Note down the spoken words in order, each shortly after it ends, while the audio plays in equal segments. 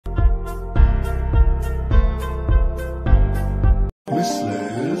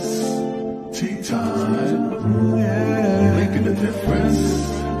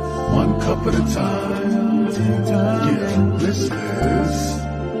cup at a time. Yeah, this is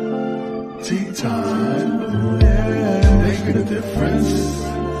tea time. Yeah, making a difference.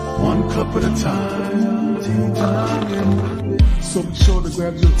 One cup at a time. Tea time. So be sure to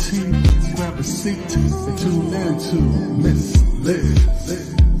grab your tea, grab a seat, and tune in to Miss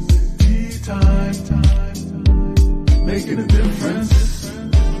Liz. Tea time. Making a difference.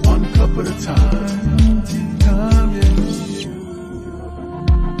 One cup at a time. Tea time, yeah.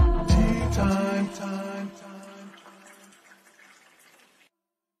 Tea time.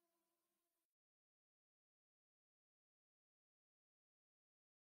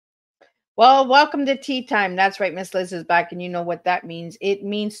 Well, welcome to Tea Time. That's right, Miss Liz is back, and you know what that means. It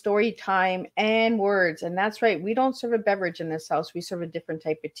means story time and words. And that's right, we don't serve a beverage in this house. We serve a different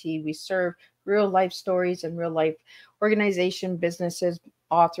type of tea. We serve real life stories and real life organization, businesses,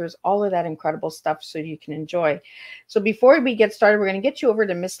 authors, all of that incredible stuff so you can enjoy. So before we get started, we're going to get you over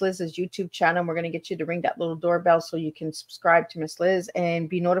to Miss Liz's YouTube channel. And we're going to get you to ring that little doorbell so you can subscribe to Miss Liz and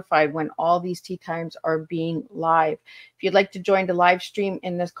be notified when all these tea times are being live. If you'd like to join the live stream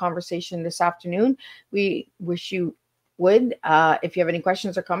in this conversation this afternoon, we wish you would. If you have any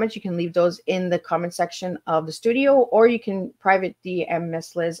questions or comments, you can leave those in the comment section of the studio, or you can private DM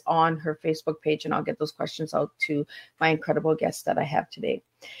Miss Liz on her Facebook page, and I'll get those questions out to my incredible guest that I have today.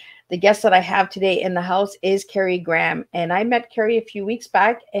 The guest that I have today in the house is Carrie Graham, and I met Carrie a few weeks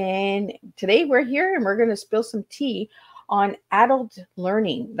back, and today we're here and we're going to spill some tea on adult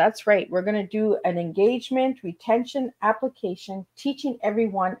learning. That's right. We're going to do an engagement, retention, application, teaching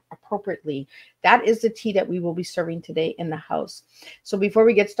everyone appropriately. That is the tea that we will be serving today in the house. So before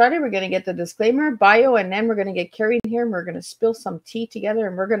we get started, we're going to get the disclaimer, bio, and then we're going to get Carrie in here and we're going to spill some tea together,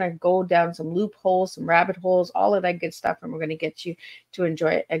 and we're going to go down some loopholes, some rabbit holes, all of that good stuff. And we're going to get you to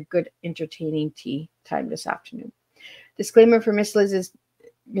enjoy a good, entertaining tea time this afternoon. Disclaimer for Miss Liz's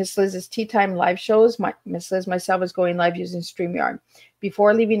Tea Time live shows. Miss Liz, myself, is going live using StreamYard.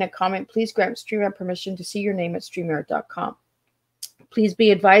 Before leaving a comment, please grant StreamYard permission to see your name at StreamYard.com. Please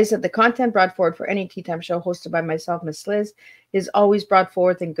be advised that the content brought forward for any Tea Time show hosted by myself, Miss Liz, is always brought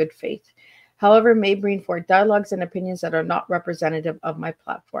forth in good faith. However, may bring forth dialogues and opinions that are not representative of my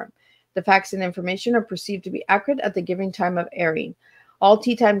platform. The facts and information are perceived to be accurate at the given time of airing. All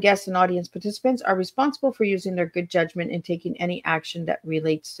Tea Time guests and audience participants are responsible for using their good judgment in taking any action that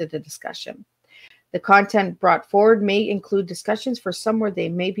relates to the discussion. The content brought forward may include discussions for some where they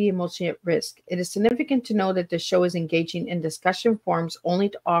may be emotionally at risk. It is significant to know that the show is engaging in discussion forums only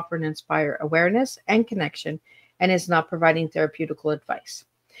to offer and inspire awareness and connection, and is not providing therapeutical advice.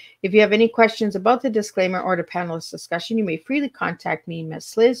 If you have any questions about the disclaimer or the panelist discussion, you may freely contact me,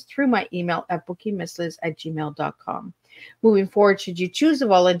 Miss Liz, through my email at bookingmissliz@gmail.com. Moving forward, should you choose to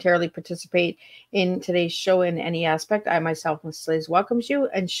voluntarily participate in today's show in any aspect, I myself, Miss Liz, welcomes you.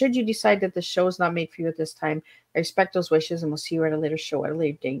 And should you decide that the show is not made for you at this time, I respect those wishes, and we'll see you at a later show at a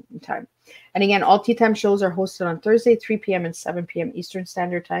later date and time. And again, all Tea Time shows are hosted on Thursday, 3 p.m. and 7 p.m. Eastern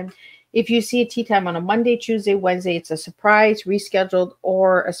Standard Time. If you see a Tea Time on a Monday, Tuesday, Wednesday, it's a surprise, rescheduled,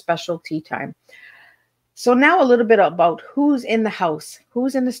 or a special Tea Time. So now a little bit about who's in the house,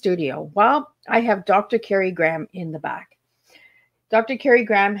 who's in the studio. Well, I have Dr. Carrie Graham in the back. Dr. Carrie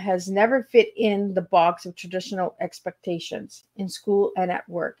Graham has never fit in the box of traditional expectations in school and at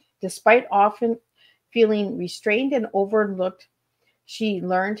work. Despite often feeling restrained and overlooked, she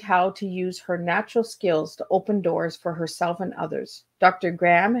learned how to use her natural skills to open doors for herself and others. Dr.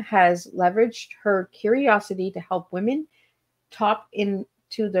 Graham has leveraged her curiosity to help women tap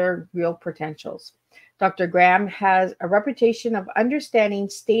into their real potentials. Dr. Graham has a reputation of understanding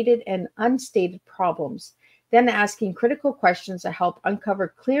stated and unstated problems, then asking critical questions to help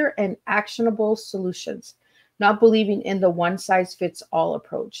uncover clear and actionable solutions, not believing in the one-size-fits-all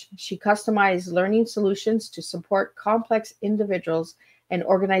approach. She customized learning solutions to support complex individuals and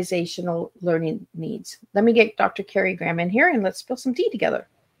organizational learning needs. Let me get Dr. Carrie Graham in here and let's spill some tea together.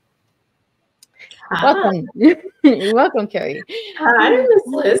 Welcome. Welcome, Carrie. Hi, Miss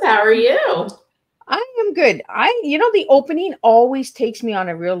Liz. How are you? I am good. The opening always takes me on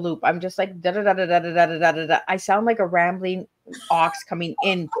a real loop. I'm just like da da da da da da da da da da. I sound like a rambling ox coming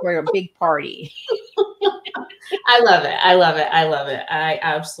in for a big party. I love it. I love it. I love it. I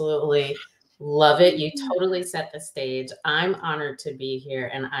absolutely love it. You totally set the stage. I'm honored to be here,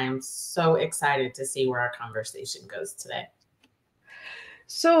 and I'm so excited to see where our conversation goes today.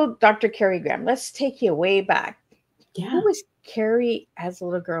 So, Dr. Carrie Graham, let's take you way back. Yeah. Who was Carrie as a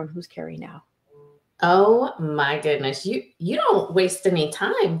little girl, and who's Carrie now? Oh my goodness. You don't waste any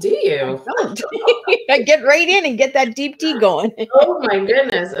time, do you? I don't. Get right in and get that deep tea going. Oh my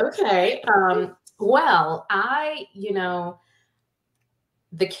goodness. Okay. Well,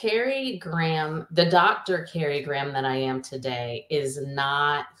 the Carrie Graham, the Dr. Carrie Graham that I am today is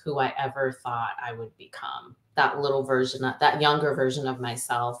not who I ever thought I would become. That little version, that younger version of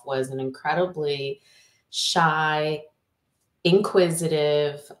myself was an incredibly shy,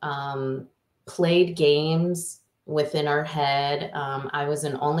 inquisitive, played games within her head. I was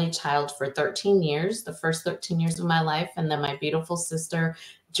an only child for 13 years, the first 13 years of my life. And then my beautiful sister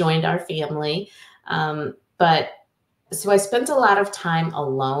joined our family. So I spent a lot of time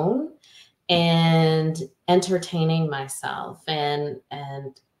alone and entertaining myself and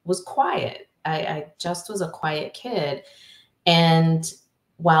was quiet. I just was a quiet kid. And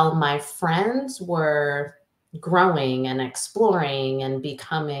while my friends were growing and exploring and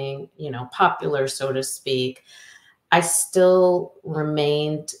becoming, popular, so to speak, I still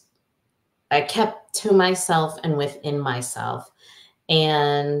remained, I kept to myself and within myself.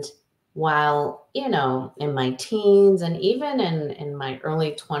 And while, in my teens and even in my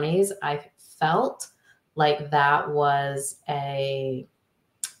early 20s, I felt like that was a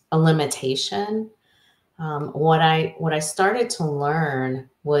limitation. What I started to learn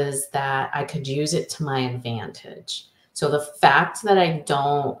was that I could use it to my advantage. So the fact that I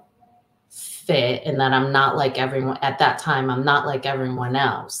don't fit and that I'm not like everyone at that time, I'm not like everyone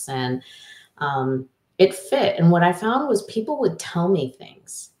else. And it fit. And what I found was people would tell me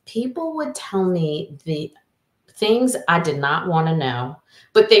things. People would tell me the things I did not want to know,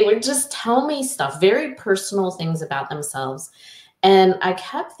 but they would just tell me stuff, very personal things about themselves. And I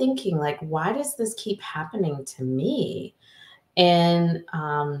kept thinking, like, why does this keep happening to me? And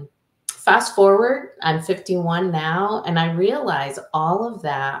fast forward, I'm 51 now, and I realize all of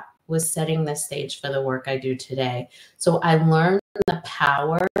that was setting the stage for the work I do today. So I learned the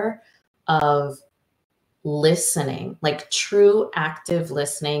power of listening, like true active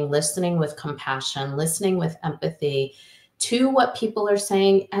listening with compassion, listening with empathy to what people are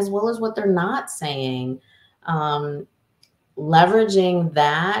saying, as well as what they're not saying. Leveraging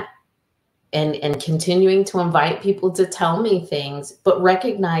that and continuing to invite people to tell me things, but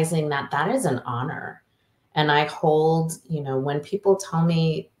recognizing that that is an honor. And I hold, when people tell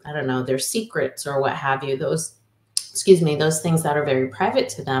me, I don't know, their secrets or what have you, those things that are very private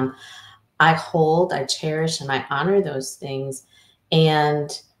to them, I hold, I cherish, and I honor those things.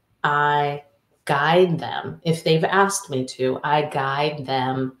 And I guide them. If they've asked me to, I guide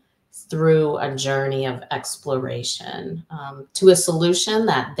them through a journey of exploration to a solution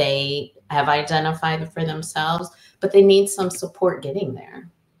that they have identified for themselves, but they need some support getting there.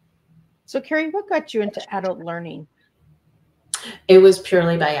 So, Carrie, what got you into adult learning? It was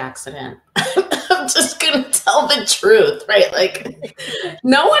purely by accident. I'm just going to tell the truth, right? Like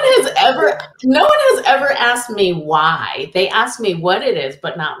no one has ever asked me why. They asked me what it is,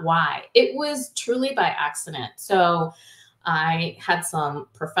 but not why. It was truly by accident. So I had some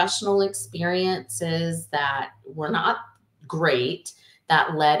professional experiences that were not great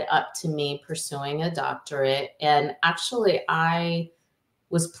that led up to me pursuing a doctorate. And actually, I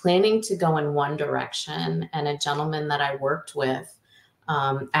was planning to go in one direction, and a gentleman that I worked with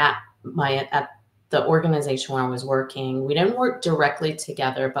at the organization where I was working, we didn't work directly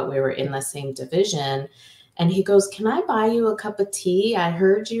together, but we were in the same division. And he goes, "Can I buy you a cup of tea? I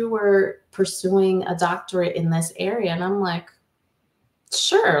heard you were pursuing a doctorate in this area." And I'm like,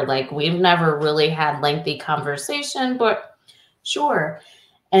 sure. Like, we've never really had lengthy conversation, but sure.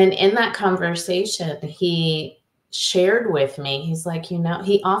 And in that conversation, he shared with me, he's like,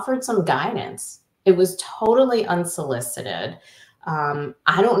 he offered some guidance. It was totally unsolicited.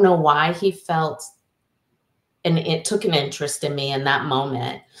 I don't know why he felt, and it took an interest in me in that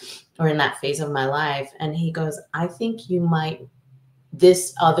moment or in that phase of my life. And he goes, "I think you might,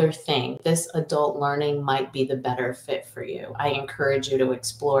 this other thing, this adult learning might be the better fit for you. I encourage you to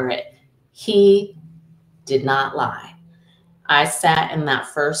explore it." He did not lie. I sat in that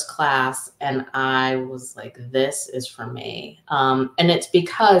first class and I was like, this is for me. And it's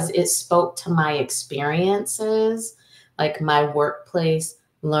because it spoke to my experiences, like my workplace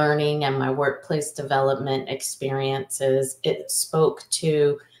learning and my workplace development experiences. It spoke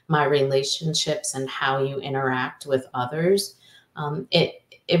to my relationships and how you interact with others.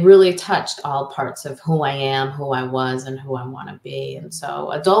 It really touched all parts of who I am, who I was, and who I want to be. And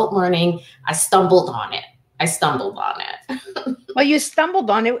so adult learning, I stumbled on it. Well, you stumbled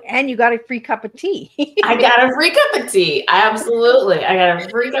on it and you got a free cup of tea. I got a free cup of tea. Absolutely. I got a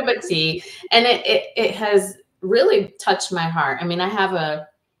free cup of tea. And it has really touched my heart. I mean, I have a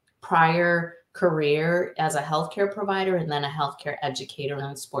prior career as a healthcare provider and then a healthcare educator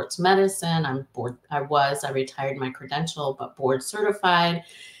in sports medicine. I retired my credential, but board certified.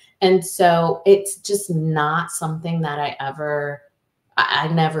 And so it's just not something that I ever I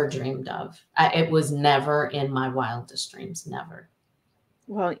never dreamed of. It was never in my wildest dreams, never.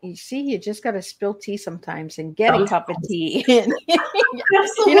 Well, you see, you just got to spill tea sometimes and get a cup of tea.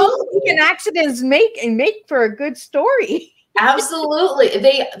 Absolutely. Accidents make for a good story. Absolutely.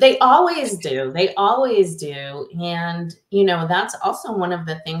 They always do. They always do. And, that's also one of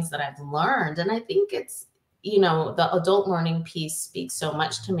the things that I've learned. And I think it's, the adult learning piece speaks so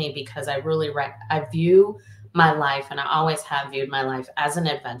much to me because I really, I view my life, and I always have viewed my life as an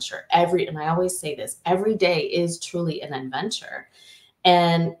adventure. And I always say this, every day is truly an adventure.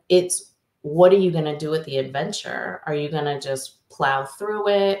 And it's, what are you going to do with the adventure? Are you going to just plow through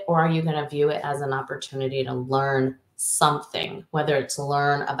it, or are you going to view it as an opportunity to learn something, whether it's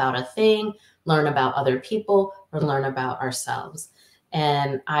learn about a thing, learn about other people, or learn about ourselves?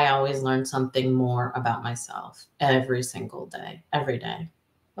 And I always learn something more about myself every single day, every day.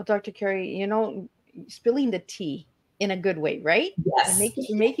 Well, Dr. Carrie, spilling the tea in a good way, right? Yes.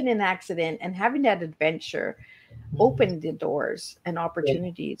 And making an accident and having that adventure open the doors and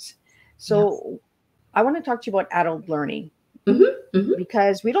opportunities. So I want to talk to you about adult learning.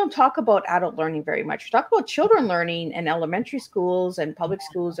 Because we don't talk about adult learning very much. We talk about children learning in elementary schools and public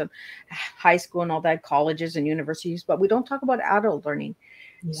schools and high school and all that, colleges and universities, but we don't talk about adult learning.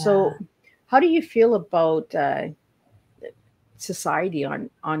 Yeah. So how do you feel about society on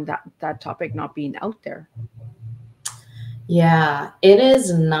that topic not being out there? Yeah, it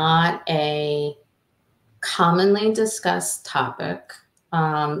is not a commonly discussed topic.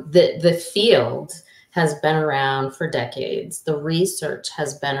 The field has been around for decades. The research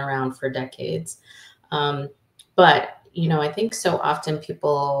has been around for decades. But, I think so often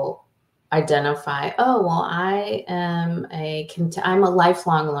people identify, oh, well, I'm a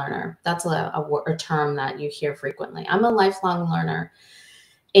lifelong learner. That's a term that you hear frequently. I'm a lifelong learner.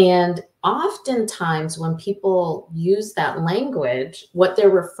 And oftentimes when people use that language, what they're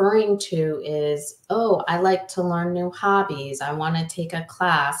referring to is, oh, I like to learn new hobbies. I want to take a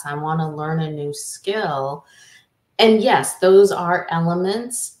class. I want to learn a new skill. And yes, those are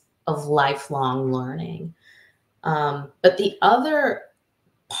elements of lifelong learning. But the other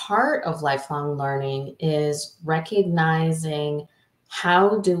part of lifelong learning is recognizing,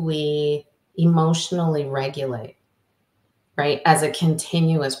 how do we emotionally regulate? Right? As a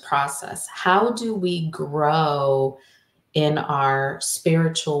continuous process. How do we grow in our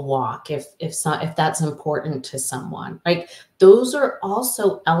spiritual walk if that's important to someone, right? Those are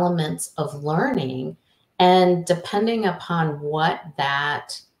also elements of learning. And depending upon what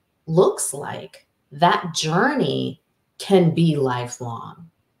that looks like, that journey can be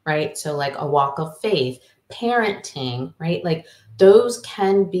lifelong, right? So like a walk of faith, parenting, right? Like those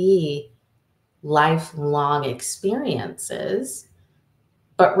can be lifelong experiences,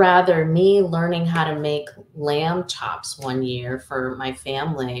 but rather me learning how to make lamb chops one year for my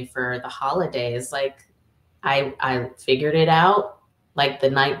family for the holidays. Like I figured it out like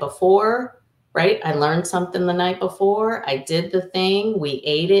the night before, right? I learned something the night before. I did the thing. We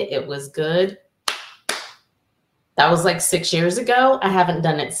ate it. It was good. That was like 6 years ago. I haven't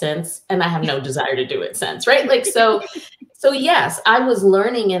done it since, and I have no desire to do it since, right? Like, so yes, I was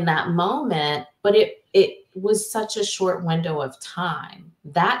learning in that moment, but it was such a short window of time.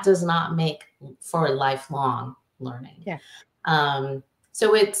 That does not make for lifelong learning. Yeah.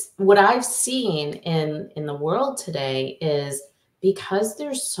 So it's what I've seen in the world today is, because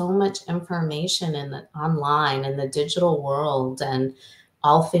there's so much information in the online and the digital world and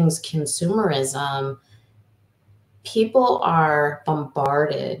all things consumerism, people are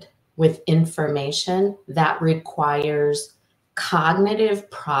bombarded with information that requires cognitive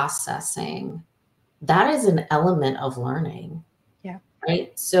processing. That is an element of learning. Yeah.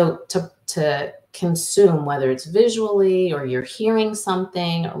 Right. So to consume, whether it's visually or you're hearing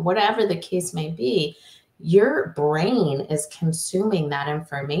something or whatever the case may be, your brain is consuming that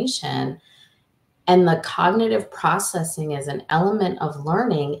information. And the cognitive processing is an element of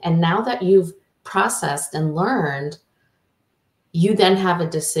learning. And now that you've processed and learned, you then have a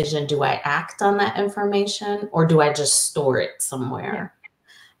decision. Do I act on that information, or do I just store it somewhere?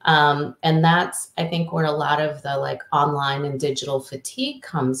 Yeah. And that's, I think, where a lot of the like online and digital fatigue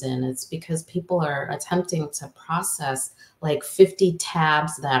comes in. It's because people are attempting to process like 50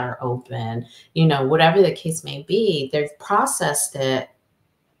 tabs that are open, whatever the case may be. They've processed it,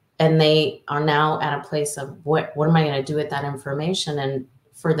 and they are now at a place of what am I going to do with that information? And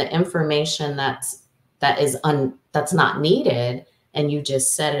for the information that's not needed, and you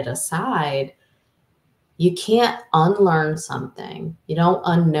just set it aside, you can't unlearn something. You don't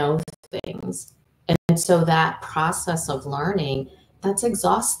unknow things. And so that process of learning, that's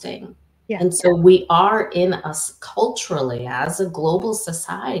exhausting. Yeah. And so we are in us culturally as a global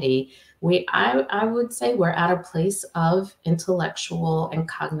society, I would say we're at a place of intellectual and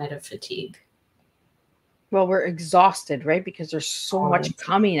cognitive fatigue. Well, we're exhausted, right? Because there's so much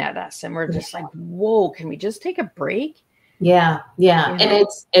coming at us and we're just like, whoa, can we just take a break? Yeah. Yeah. You And know?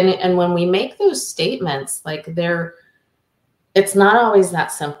 it's, and when we make those statements, like it's not always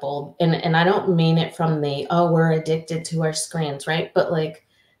that simple. And I don't mean it from the, oh, we're addicted to our screens, right? But like,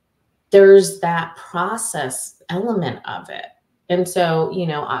 there's that process element of it. And so, you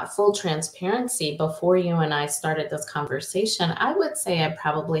know, full transparency, before you and I started this conversation, I would say I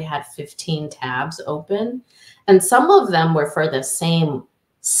probably had 15 tabs open, and some of them were for the same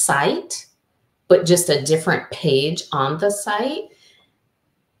site, but just a different page on the site.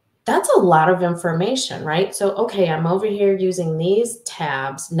 That's a lot of information, right? So, okay, I'm over here using these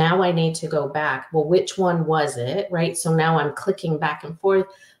tabs. Now I need to go back. Well, which one was it, right? So now I'm clicking back and forth.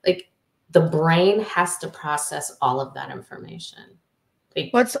 Like, the brain has to process all of that information. Like,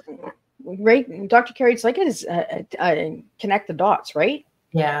 What's right, Dr. Carrie? It's like it is connect the dots, right?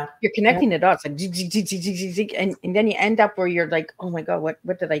 yeah, You're connecting the dots, like zig, zig, zig, zig, zig, zig, and then you end up where you're like, oh my God,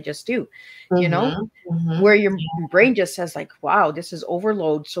 what did I just do? You know, where your brain just says like, wow, this is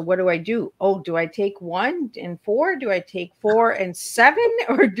overload. So what do? Oh, do I take 1 and 4? Do I take 4 and 7?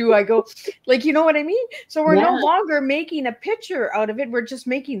 Or do I go like, you know what I mean? So we're no longer making a picture out of it. We're just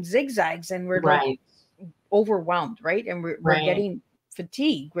making zigzags, and we're like overwhelmed, right? And we're getting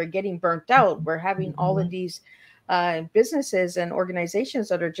fatigued. We're getting burnt out. We're having all of these businesses and organizations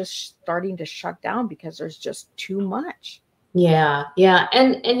that are just starting to shut down because there's just too much. Yeah. Yeah.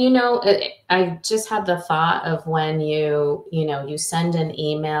 And you know, I just had the thought of when you send an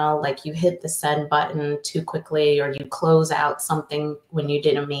email, like you hit the send button too quickly, or you close out something when you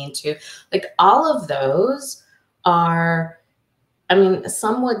didn't mean to. Like, all of those are, I mean,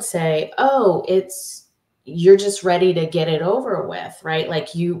 some would say, oh, you're just ready to get it over with, right?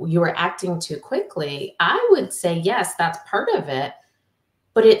 Like you were acting too quickly. I would say, yes, that's part of it,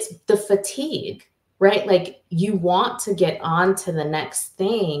 but it's the fatigue, right? Like, you want to get on to the next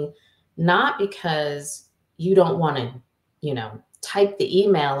thing, not because you don't want to, you know, type the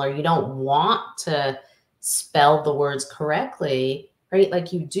email, or you don't want to spell the words correctly, right?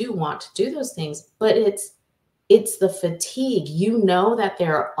 Like, you do want to do those things, but it's the fatigue. You know that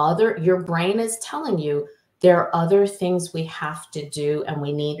your brain is telling you there are other things we have to do and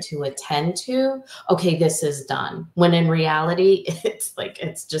we need to attend to. Okay, this is done. When in reality,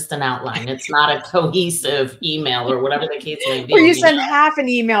 it's just an outline. It's not a cohesive email, or whatever the case may be. Or you send half an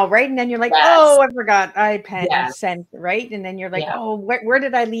email, right? And then you're like, oh, I forgot. I sent, right? And then you're like, oh, where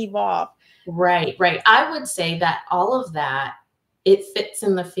did I leave off? Right. I would say that all of that, it fits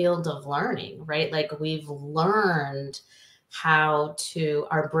in the field of learning, right? Like, we've learned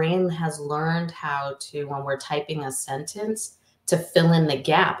our brain has learned how to, when we're typing a sentence, to fill in the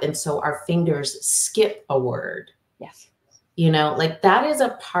gap. And so our fingers skip a word. Yes. You know, like, that is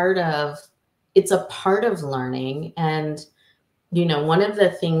it's a part of learning. And, you know, one of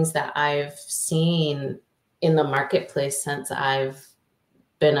the things that I've seen in the marketplace since I've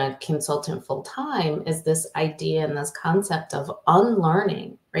been a consultant full time is this idea and this concept of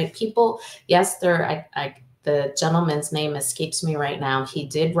unlearning, right? People, yes, the gentleman's name escapes me right now. He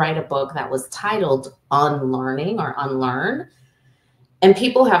did write a book that was titled Unlearning or Unlearn. And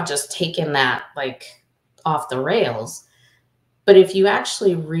people have just taken that like off the rails. But if you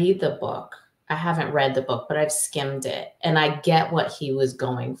actually read the book, I haven't read the book, but I've skimmed it, and I get what he was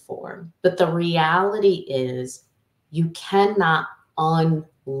going for. But the reality is, you cannot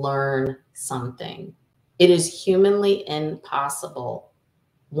unlearn something. It is humanly impossible.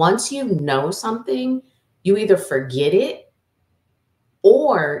 Once you know something, you either forget it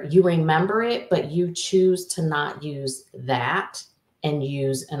or you remember it, but you choose to not use that and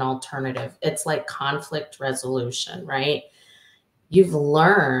use an alternative. It's like conflict resolution, right? You've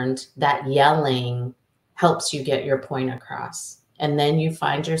learned that yelling helps you get your point across. And then you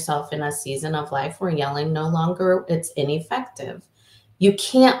find yourself in a season of life where yelling no longer, it's ineffective. You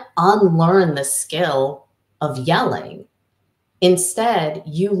can't unlearn the skill of yelling. Instead,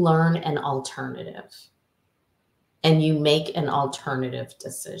 you learn an alternative and you make an alternative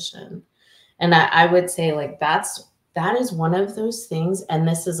decision. And I would say, like, that is one of those things. And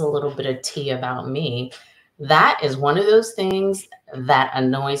this is a little bit of tea about me. That is one of those things that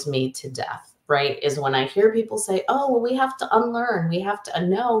annoys me to death, right? Is when I hear people say, oh, well, we have to unlearn. We have to,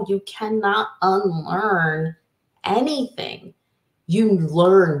 no, you cannot unlearn anything. You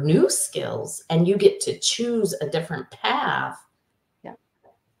learn new skills and you get to choose a different path. Yeah.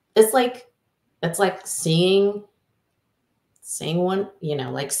 It's like seeing seeing one, you know,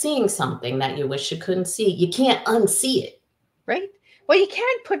 like seeing something that you wish you couldn't see. You can't unsee it. Right. Well, you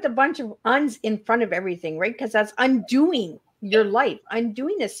can't put a bunch of uns in front of everything, right? Because that's undoing your life,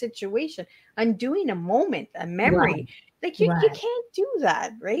 undoing a situation, undoing a moment, a memory. Like you can't do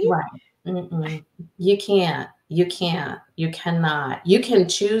that, right? Right. You can't. You can't. You cannot. You can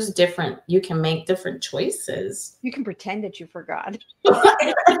choose different. You can make different choices. You can pretend that you forgot.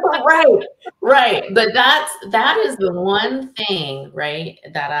 Right. Right. But that is the one thing, right,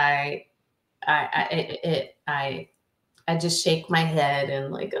 that I just shake my head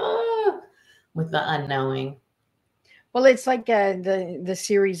and like, oh, with the unknowing. Well, it's like the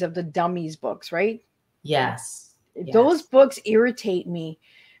series of the Dummies books, right? Yes. Those books irritate me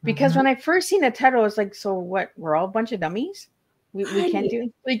because when I first seen the title, I was like, so what? We're all a bunch of dummies? We can't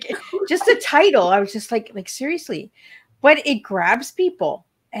do like just the title. I was just like seriously, but it grabs people,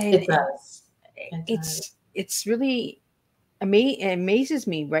 and it does. It's really it amazes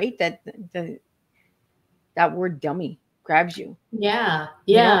me, right? That that word dummy grabs you. Yeah.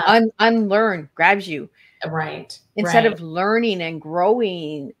 Yeah. You know, unlearn grabs you. Right. Instead of learning and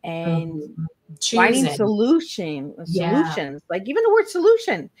growing and finding solutions. Like even the word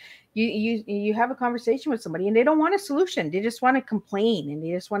solution. You have a conversation with somebody and they don't want a solution. They just want to complain and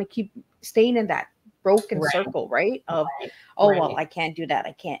they just want to keep staying in that broken circle, right? Of well, I can't do that.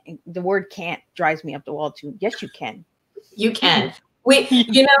 I can't. The word can't drives me up the wall too. Yes, you can. You can.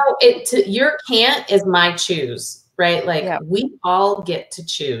 You know, your can't is my choose, right? Like we all get to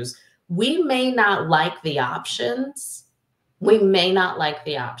choose. We may not like the options. We may not like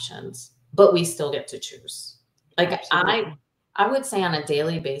the options, but we still get to choose. Like absolutely. I would say on a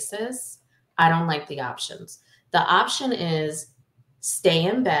daily basis, I don't like the options. The option is stay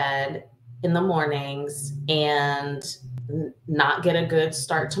in bed in the mornings and not get a good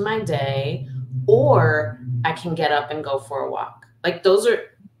start to my day, or I can get up and go for a walk. Like those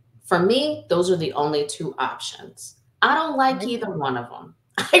are, for me, those are the only two options. I don't like either one of them.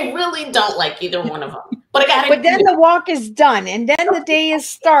 I really don't like either one of them. But then the walk is done and then the day is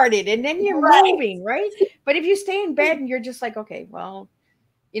started and then you're moving, right? But if you stay in bed and you're just like, okay, well,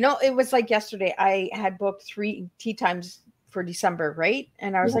 you know, it was like yesterday, I had booked 3 tea times for December, right?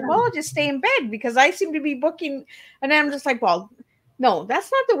 And I was like, well, I'll just stay in bed because I seem to be booking. And then I'm just like, well, no,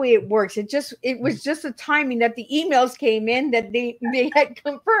 that's not the way it works. It was just a timing that the emails came in that they had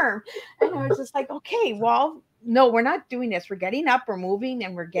confirmed. And I was just like, okay, well, no, we're not doing this. We're getting up, we're moving,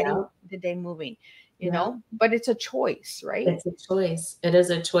 and we're getting the day moving, you know, but it's a choice, right? It's a choice. It is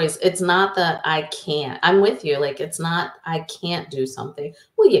a choice. It's not that I can't. I'm with you. Like, it's not, I can't do something.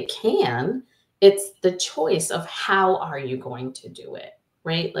 Well, you can. It's the choice of how are you going to do it,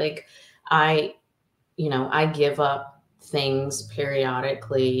 right? Like I give up things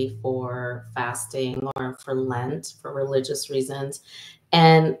periodically for fasting or for Lent for religious reasons.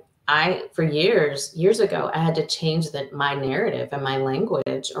 And for years ago, I had to change my narrative and my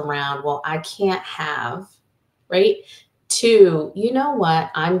language around, well, I can't have, right? To, you know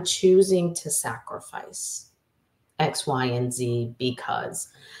what? I'm choosing to sacrifice X, Y, and Z because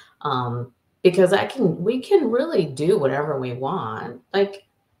we can really do whatever we want, like,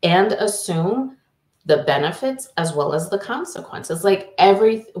 and assume the benefits as well as the consequences. Like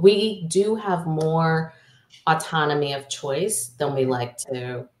we do have more autonomy of choice than we like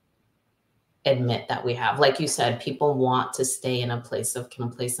to admit that we have. Like you said, people want to stay in a place of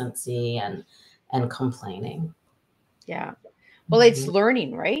complacency and complaining. Yeah. Well, it's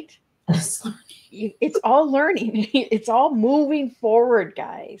learning, right? It's all learning. It's all moving forward,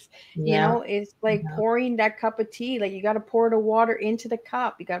 guys. You know, it's like pouring that cup of tea. Like you got to pour the water into the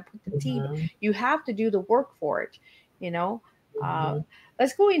cup. You got to put the tea. You have to do the work for it. You know,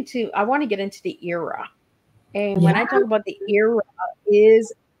 let's go into, I want to get into the era. And when I talk about the era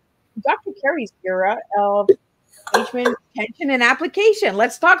is Dr. Carrie's era of engagement, retention, and application.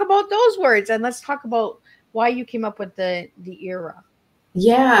 Let's talk about those words and let's talk about why you came up with the era.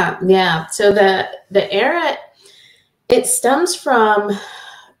 Yeah. So the era, it stems from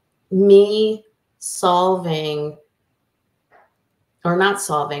me solving, or not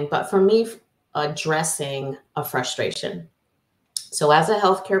solving, but for me addressing a frustration. So as a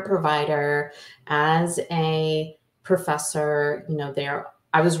healthcare provider, as a professor, you know,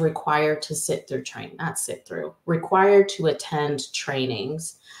 I was required to required to attend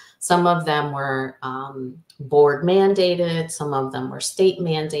trainings. Some of them were board mandated, some of them were state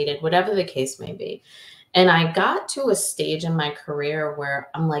mandated, whatever the case may be. And I got to a stage in my career where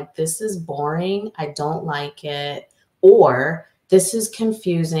I'm like, this is boring. I don't like it. Or this is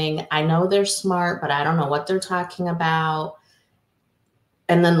confusing. I know they're smart, but I don't know what they're talking about.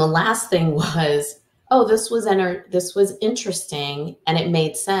 And then the last thing was, oh, this was interesting and it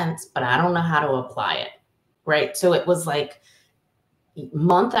made sense, but I don't know how to apply it. Right. So it was like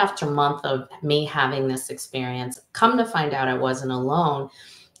month after month of me having this experience. Come to find out I wasn't alone.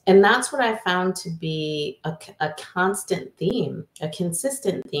 And that's what I found to be a constant theme, a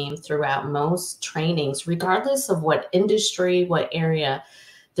consistent theme throughout most trainings, regardless of what industry, what area.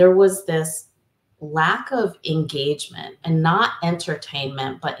 There was this lack of engagement, and not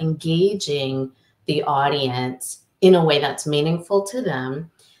entertainment, but engaging the audience in a way that's meaningful to them.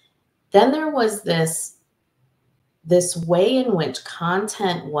 Then there was this way in which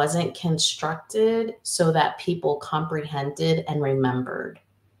content wasn't constructed so that people comprehended and remembered,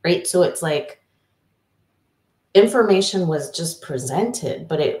 right? So it's like information was just presented,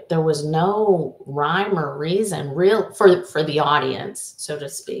 but there was no rhyme or reason real for the audience, so to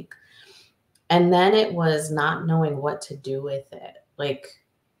speak. And then it was not knowing what to do with it. Like,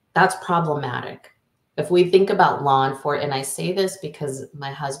 that's problematic. If we think about law enforcement, and I say this because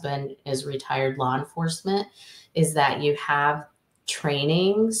my husband is retired law enforcement, is that you have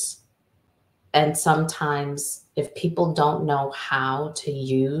trainings, and sometimes if people don't know how to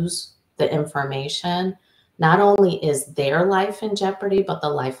use the information, not only is their life in jeopardy, but the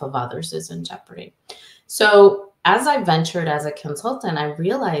life of others is in jeopardy. So as I ventured as a consultant, I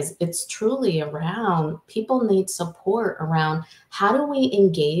realized it's truly around people need support around how do we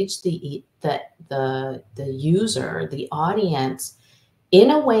engage the user, the audience, in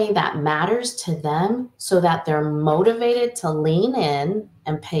a way that matters to them so that they're motivated to lean in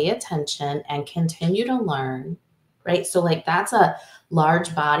and pay attention and continue to learn, right? So like that's a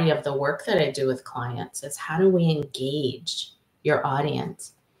large body of the work that I do with clients is how do we engage your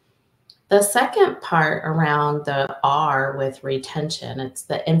audience? The second part around the R with retention, it's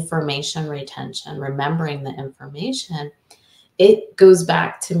the information retention, remembering the information. It goes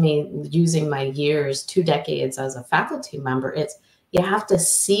back to me using my years, 2 decades as a faculty member. It's you have to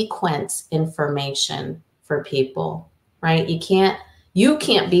sequence information for people, right? You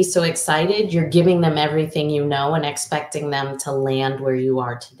can't be so excited you're giving them everything you know and expecting them to land where you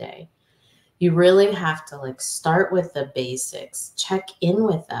are today. You really have to like start with the basics, check in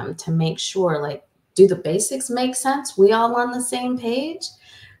with them to make sure, like, do the basics make sense? We all on the same page,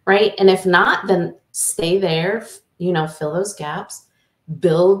 right? And if not, then stay there, fill those gaps,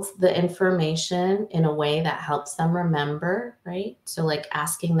 build the information in a way that helps them remember, right? So like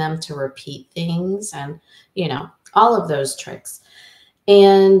asking them to repeat things and, all of those tricks.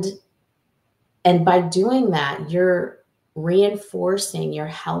 And by doing that, you're reinforcing, you're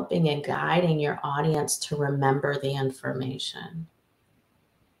helping and guiding your audience to remember the information.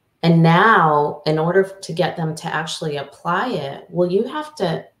 And now, in order to get them to actually apply it, well, you have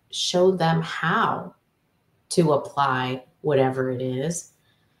to show them how to apply whatever it is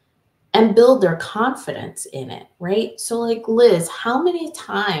and build their confidence in it, right? So like Liz, how many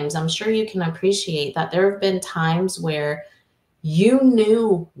times, I'm sure you can appreciate that there have been times where you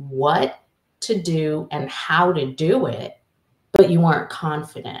knew what to do and how to do it, but you weren't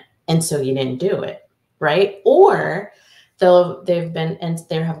confident. And so you didn't do it, right? Or there have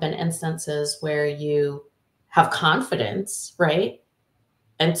been instances where you have confidence, right?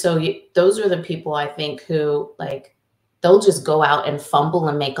 And so those are the people I think who like, they'll just go out and fumble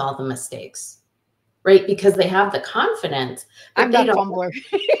and make all the mistakes, right? Because they have the confidence. But I'm not a fumbler.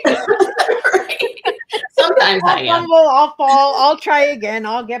 Right? Sometimes I am. I'll fall, I'll try again,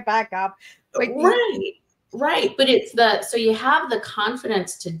 I'll get back up. Right. But so you have the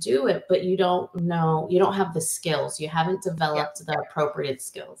confidence to do it, but you don't have the skills. You haven't developed the appropriate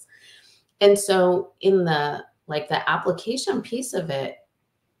skills. And so in the application piece of it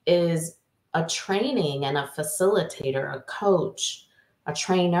is a training and a facilitator, a coach, a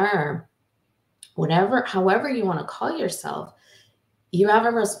trainer, however you want to call yourself, you have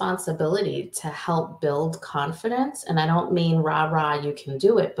a responsibility to help build confidence. And I don't mean rah, you can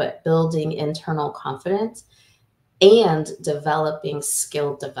do it, but building internal confidence and developing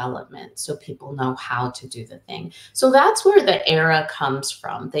skill development so people know how to do the thing. So that's where the ERA comes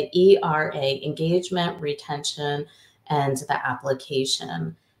from, the ERA, engagement, retention, and the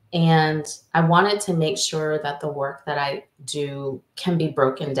application. And I wanted to make sure that the work that I do can be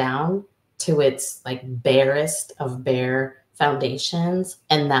broken down to its like barest of bare foundations.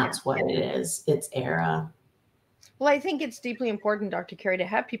 And that's what it is. It's ERA. Well, I think it's deeply important, Dr. Carrie, to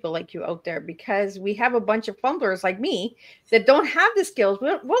have people like you out there because we have a bunch of fumblers like me that don't have the skills.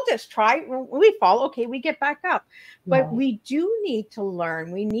 We'll just try. We fall. Okay, we get back up. But we do need to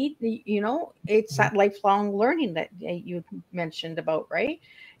learn. We need it's that lifelong learning that you mentioned about, right?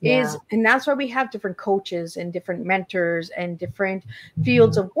 is, and that's why we have different coaches and different mentors and different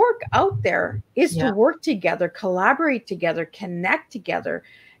fields of work out there, is to work together, collaborate together, connect together,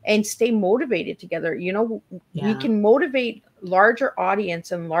 and stay motivated together. You know, we can motivate larger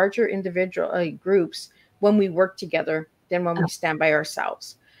audience and larger individual groups when we work together than when we stand by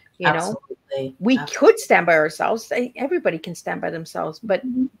ourselves. You know, we could stand by ourselves. Everybody can stand by themselves, but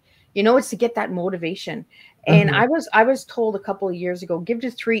you know, it's to get that motivation. And I was told a couple of years ago, give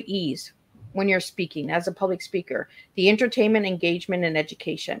the 3 E's when you're speaking as a public speaker: the entertainment, engagement, and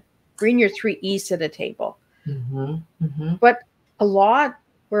education. Bring your 3 E's to the table. But a lot,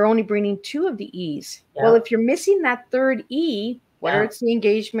 we're only bringing 2 of the E's. Well, if you're missing that 3rd E, whether it's the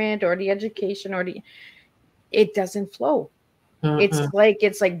engagement or the education or it doesn't flow. It's like,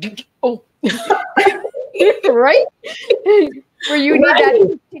 oh, right? Where you need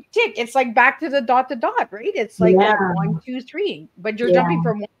that tick, tick. It's like back to the dot, right? It's like that 1, 2, 3, but you're jumping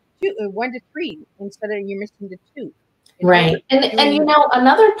from 1 to 3 instead of you're missing the 2. Right. And you know,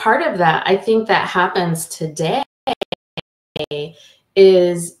 another part of that, I think that happens today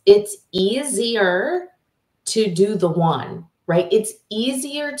is it's easier to do the 1, right? It's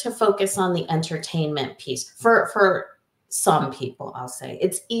easier to focus on the entertainment piece for some people. I'll say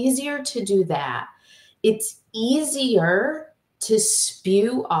it's easier to do that. It's easier to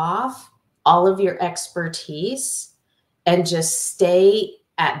spew off all of your expertise and just stay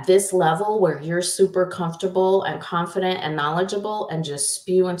at this level where you're super comfortable and confident and knowledgeable and just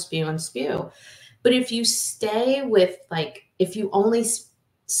spew and spew and spew. But if you stay with, like, if you only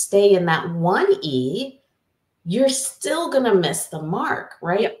stay in that 1 E, you're still going to miss the mark,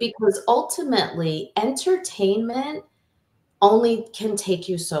 right? Because ultimately entertainment only can take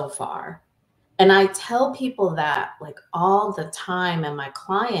you so far. And I tell people that, like, all the time, and my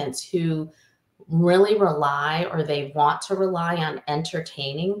clients who really rely or they want to rely on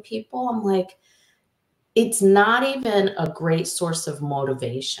entertaining people, I'm like, it's not even a great source of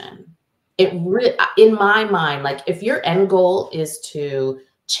motivation. It really, in my mind, like, if your end goal is to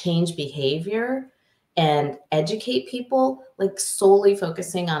change behavior and educate people, like, solely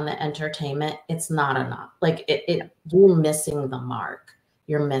focusing on the entertainment, it's not enough. Like, you're missing the mark.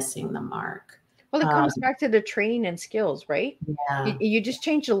 You're missing the mark. Well, it comes back to the training and skills, right? Yeah. You just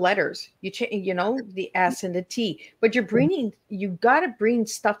change the letters. You change, you know, the S and the T, but you got to bring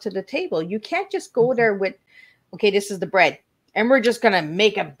stuff to the table. You can't just go there with, okay, this is the bread, and we're just going to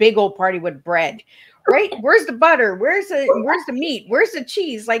make a big old party with bread, right? Where's the butter? Where's the meat? Where's the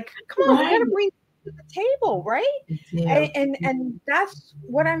cheese? Like, come on, we got to bring to the table, right? And that's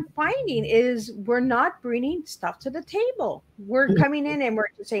what I'm finding is we're not bringing stuff to the table. We're coming in and we're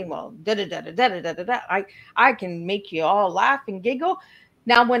just saying, well, I can make you all laugh and giggle.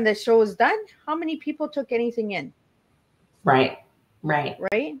 Now, when the show is done, how many people took anything in? Right.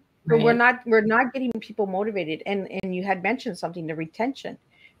 But we're not getting people motivated. And you had mentioned something, the retention,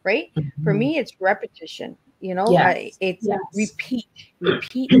 right? For me, it's repetition. You know, it's repeat.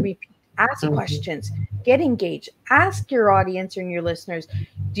 Ask questions, get engaged, ask your audience and your listeners,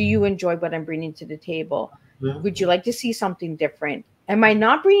 do you enjoy what I'm bringing to the table? Would you like to see something different? Am I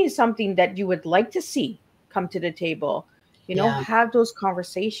not bringing something that you would like to see come to the table? You know, have those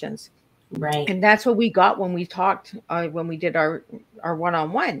conversations. Right. And that's what we got when we talked, when we did our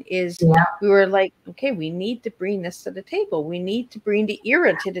one-on-one is we were like, okay, we need to bring this to the table. We need to bring the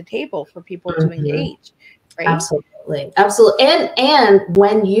era to the table for people to engage. Right? Absolutely. And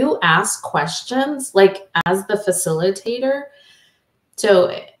when you ask questions, like as the facilitator,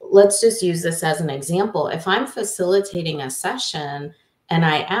 so let's just use this as an example. If I'm facilitating a session and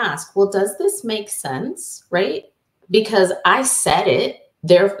I ask, well, does this make sense? Right? Because I said it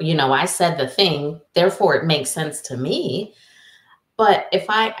there, you know, I said the thing, therefore it makes sense to me. But if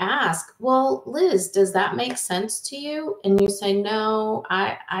I ask, well, Liz, does that make sense to you? And you say, no,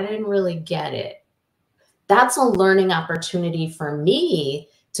 I didn't really get it. That's a learning opportunity for me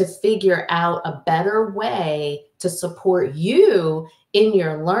to figure out a better way to support you in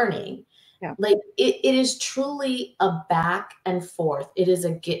your learning. Like it is truly a back and forth. It is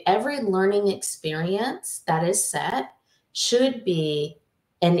every learning experience that is set should be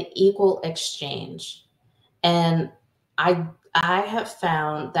an equal exchange. And I have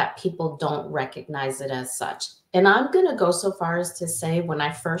found that people don't recognize it as such. And I'm going to go so far as to say, when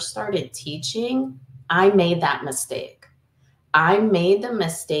I first started teaching, I made that mistake. I made the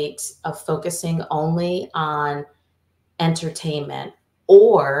mistakes of focusing only on entertainment,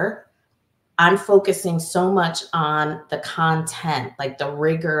 or I'm focusing so much on the content, like the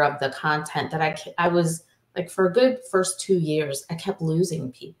rigor of the content, that I was like, for a good first 2 years, I kept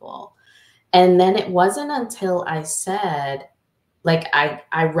losing people. And then it wasn't until I said, like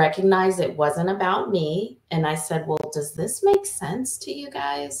I recognized it wasn't about me. And I said, well, does this make sense to you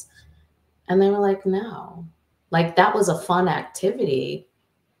guys? And they were like, no, like that was a fun activity,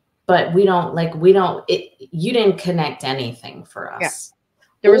 but you didn't connect anything for Yeah. us.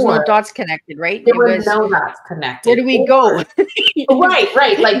 There was no dots connected, right? There were no dots connected. Where do we go?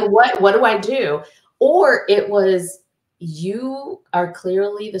 Right. Like what do I do? Or it was, you are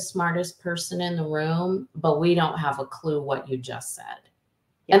clearly the smartest person in the room, but we don't have a clue what you just said.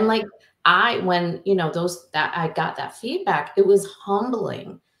 Yeah. And like when I got that feedback, it was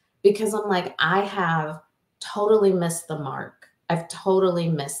humbling, because I'm like, I have totally missed the mark. I've totally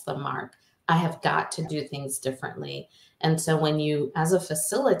missed the mark. I have got to do things differently. And so when you, as a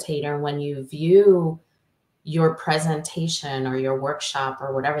facilitator, when you view your presentation or your workshop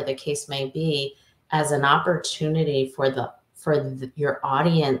or whatever the case may be as an opportunity for your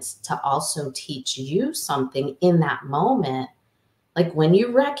audience to also teach you something in that moment, like when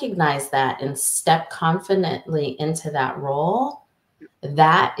you recognize that and step confidently into that role,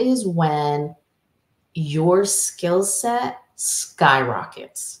 that is when your skill set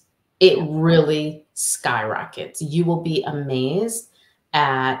skyrockets. It really skyrockets. You will be amazed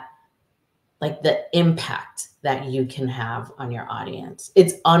at like the impact that you can have on your audience.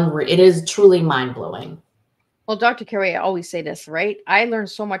 It's unreal. It is truly mind-blowing. Well, Dr. Carrie, I always say this, right? I learn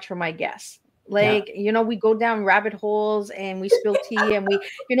so much from my guests. Like, we go down rabbit holes and we spill tea and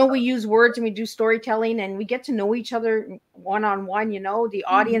we use words and we do storytelling and we get to know each other one-on-one. The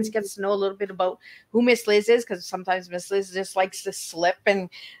audience gets to know a little bit about who Miss Liz is, because sometimes Miss Liz just likes to slip and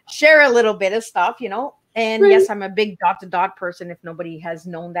share a little bit of stuff, And yes, I'm a big dot person. If nobody has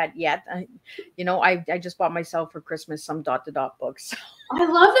known that yet, I just bought myself for Christmas some dot books. I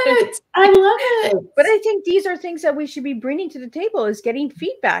love it. I love it. But I think these are things that we should be bringing to the table, is getting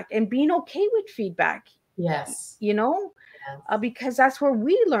feedback and being okay with feedback. Yes. Because that's where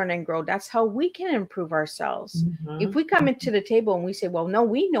we learn and grow. That's how we can improve ourselves. If we come into the table and we say, well, no,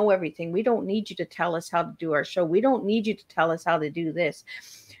 we know everything. We don't need you to tell us how to do our show. We don't need you to tell us how to do this.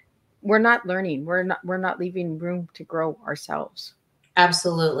 We're not learning. We're not leaving room to grow ourselves.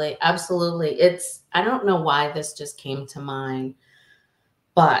 Absolutely. Absolutely. I don't know why this just came to mind,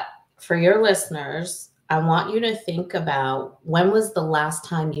 but for your listeners, I want you to think about, when was the last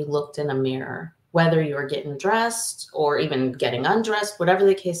time you looked in a mirror, whether you were getting dressed or even getting undressed, whatever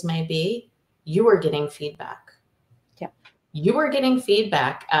the case may be, you were getting feedback. Yeah. You were getting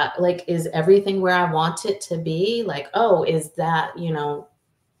feedback. Like, is everything where I want it to be? Like, oh, is that,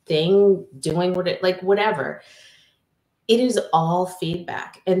 thing doing whatever. It is all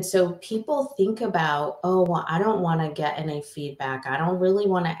feedback. And so people think about, oh, well, I don't want to get any feedback. I don't really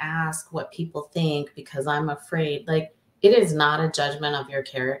want to ask what people think because I'm afraid. Like, it is not a judgment of your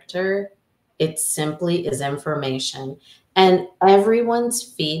character. It simply is information. And everyone's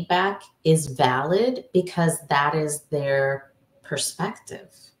feedback is valid because that is their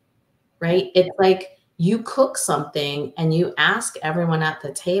perspective, right? It's like, you cook something and you ask everyone at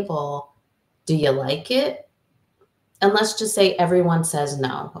the table, do you like it? And let's just say everyone says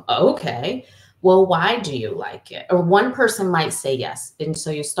no. Okay, well, why do you like it? Or one person might say yes. And so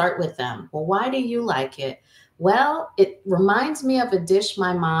you start with them. Well, why do you like it? Well, it reminds me of a dish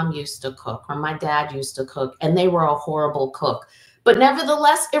my mom used to cook or my dad used to cook, and they were a horrible cook. But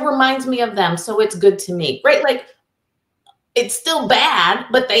nevertheless, it reminds me of them. So it's good to me, right? Like, it's still bad,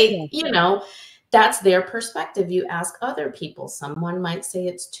 but they, that's their perspective. You ask other people, someone might say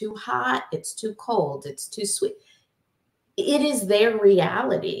it's too hot, it's too cold, it's too sweet. It is their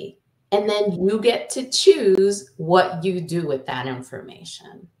reality. And then you get to choose what you do with that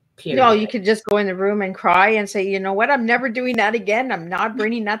information. Period. No, you could just go in the room and cry and say, you know what, I'm never doing that again. I'm not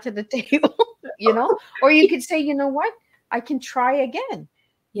bringing that to the table, or you could say, you know what, I can try again.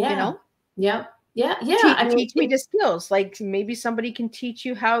 Yeah. Yep. Yeah. Teach me the skills. Like, maybe somebody can teach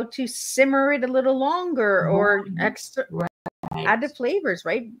you how to simmer it a little longer or add the flavors,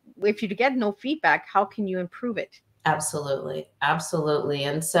 right? If you get no feedback, how can you improve it? Absolutely. Absolutely.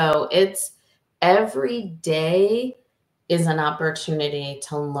 And so it's every day is an opportunity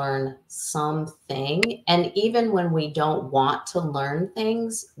to learn something. And even when we don't want to learn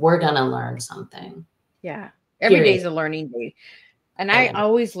things, we're going to learn something. Yeah. Every day is a learning day. And I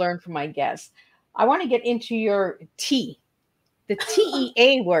always learn from my guests. I want to get into your the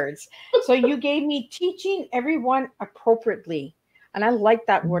TEA words. So you gave me teaching everyone appropriately. And I like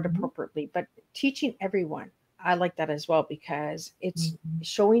that word appropriately, but teaching everyone, I like that as well, because it's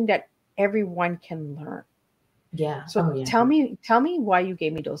showing that everyone can learn. Yeah. So tell me why you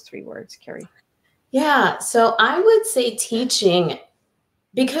gave me those 3 words, Carrie. Yeah. So I would say teaching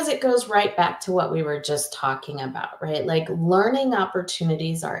Because it goes right back to what we were just talking about, right? Like learning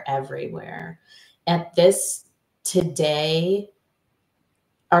opportunities are everywhere. At this today,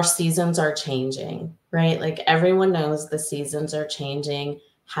 our seasons are changing, right? Like everyone knows the seasons are changing.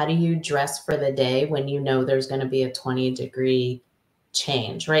 How do you dress for the day when you know there's going to be a 20-degree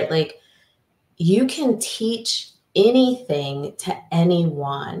change, right? Like you can teach anything to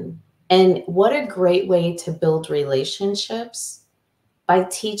anyone. And what a great way to build relationships by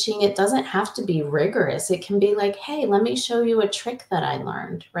teaching. It doesn't have to be rigorous. It can be like, hey, let me show you a trick that I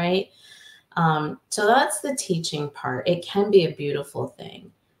learned, right? So that's the teaching part. It can be a beautiful thing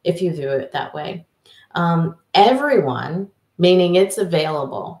if you view it that way. Everyone, meaning it's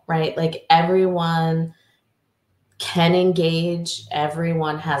available, right? Like everyone can engage.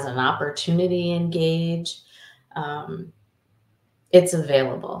 Everyone has an opportunity to engage. It's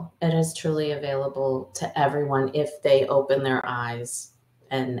available. It is truly available to everyone if they open their eyes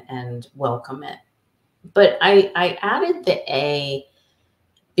and welcome it. But I added the A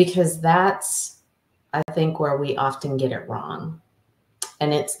because that's, I think, where we often get it wrong.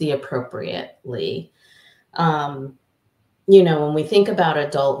 And it's the appropriately. You know, when we think about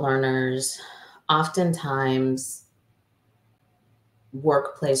adult learners, oftentimes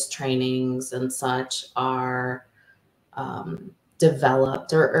workplace trainings and such are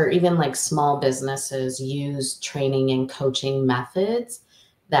developed, or even like small businesses use training and coaching methods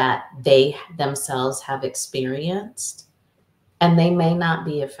that they themselves have experienced, and they may not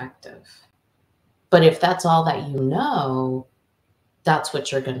be effective. But if that's all that you know, that's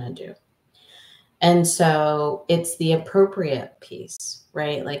what you're going to do. And so it's the appropriate piece,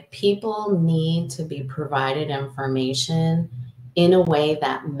 right? Like people need to be provided information in a way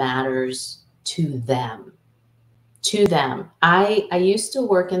that matters to them. To them. I used to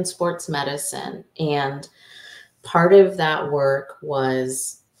work in sports medicine, and part of that work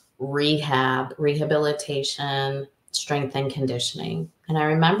was rehabilitation, strength and conditioning. And I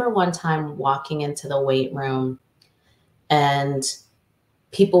remember one time walking into the weight room and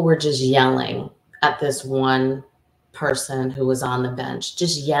people were just yelling at this one person who was on the bench,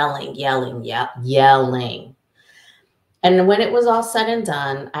 just yelling. And when it was all said and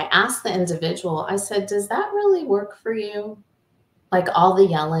done, I asked the individual, I said, does that really work for you? Like all the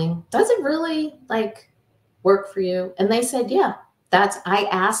yelling, does it really like work for you? And they said, yeah, I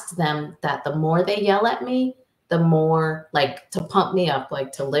asked them that the more they yell at me, the more like to pump me up,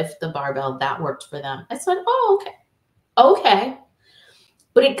 like to lift the barbell, that worked for them. I said, oh, okay.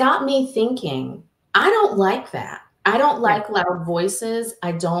 But it got me thinking, I don't like that. I don't like loud voices.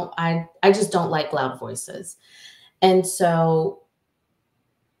 I just don't like loud voices. And so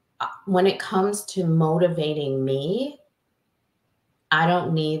when it comes to motivating me, I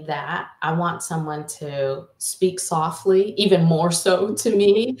don't need that. I want someone to speak softly, even more so to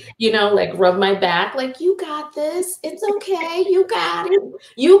me, you know, like rub my back, like, you got this. It's okay. You got it.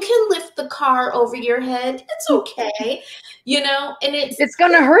 You can lift the car over your head. It's okay. You know, and it's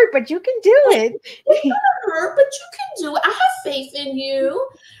going to hurt, but you can do it. It's going to hurt, but you can do it. I have faith in you,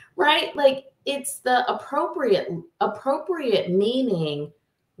 right? Like it's the appropriate meaning.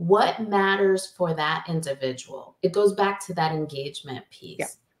 What matters for that individual? It goes back to that engagement piece. Yeah.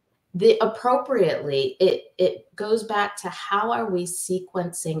 The appropriately, it goes back to how are we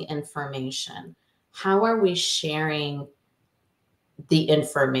sequencing information? How are we sharing the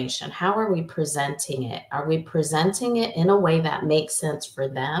information? How are we presenting it? Are we presenting it in a way that makes sense for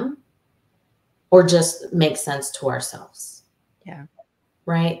them or just makes sense to ourselves? Yeah.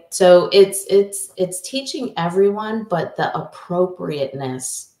 Right. So it's teaching everyone, but the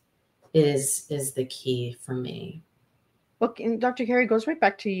appropriateness is the key for me. Look, and Dr. Carrie, goes right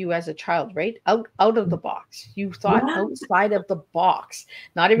back to you as a child, right? Out of the box. You thought outside of the box.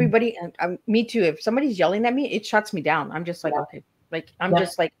 Not everybody, and me too. If somebody's yelling at me, it shuts me down. I'm just like, okay. Like I'm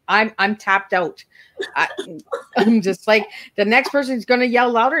just like I'm tapped out. I'm just like the next person's gonna yell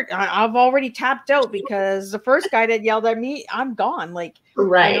louder. I've already tapped out because the first guy that yelled at me, I'm gone. Like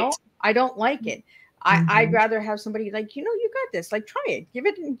right. You know, I don't like it. I'd rather have somebody like, you know, you got this. Like try it. Give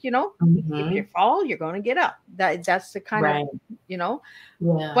it. You know, if you fall, you're gonna get up. That's the kind of, you know.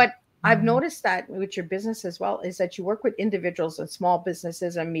 Yeah. But I've noticed that with your business as well, is that you work with individuals and small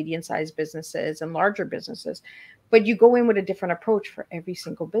businesses and medium-sized businesses and larger businesses, but you go in with a different approach for every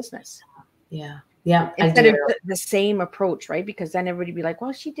single business. Yeah. Yeah. Instead of the same approach, right? Because then everybody be like,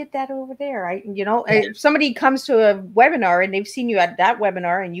 well, she did that over there. You know, if somebody comes to a webinar and they've seen you at that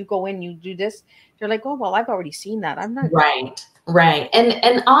webinar and you go in, you do this, they're like, oh, well, I've already seen that. I'm not. Right.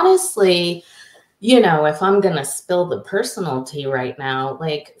 And honestly, you know, if I'm going to spill the personal tea right now,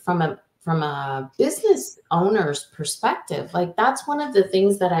 like from from a business owner's perspective, like that's one of the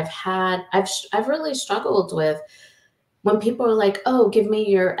things that I've really struggled with when people are like, oh, give me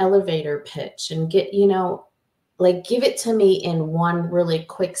your elevator pitch and get, like give it to me in one really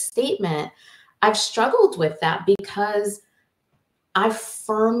quick statement. I've struggled with that because I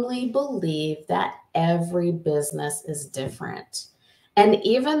firmly believe that every business is different. And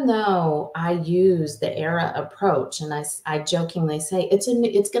even though I use the era approach, and I jokingly say it's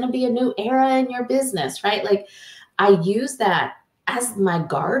going to be a new era in your business, right? Like I use that as my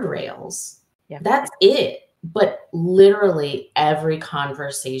guardrails. Yeah. That's it. But literally every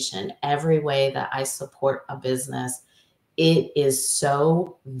conversation, every way that I support a business, it is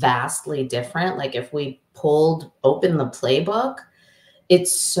so vastly different. Like if we pulled open the playbook,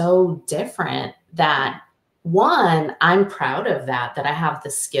 it's so different that one, I'm proud of that I have the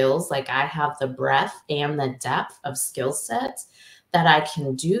skills, like I have the breadth and the depth of skill sets that I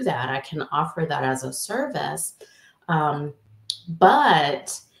can do that. I can offer that as a service.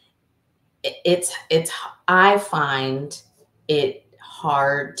 But I find it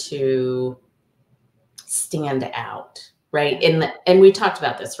hard to stand out, right? And we talked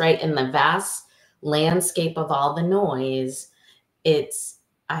about this, right? In the vast landscape of all the noise,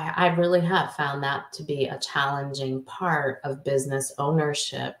 I really have found that to be a challenging part of business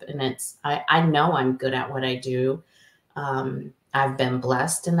ownership. And I know I'm good at what I do. I've been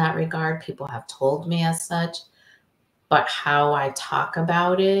blessed in that regard. People have told me as such, but how I talk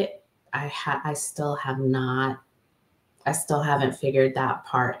about it, I still haven't figured that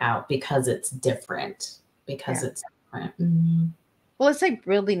part out because it's different. It's different. Mm-hmm. Well, it's like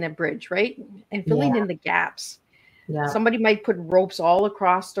building a bridge, right? And filling in the gaps. Yeah. Somebody might put ropes all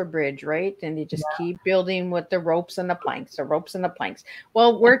across their bridge, right? And they just keep building with the ropes and the planks,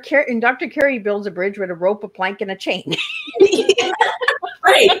 Well, Dr. Carrie builds a bridge with a rope, a plank, and a chain.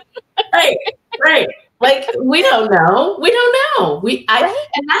 Right. Like we don't know.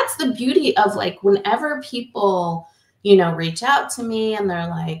 And that's the beauty of like whenever people, reach out to me and they're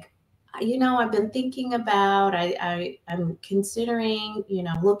like, I've been thinking about, I'm considering,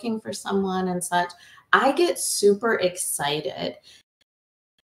 looking for someone and such. I get super excited.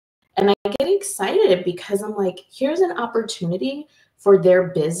 And I get excited because I'm like, here's an opportunity for their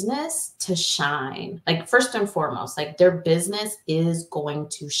business to shine. Like first and foremost, like their business is going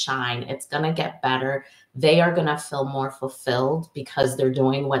to shine. It's going to get better. They are going to feel more fulfilled because they're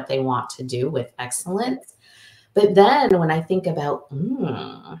doing what they want to do with excellence. But then when I think about,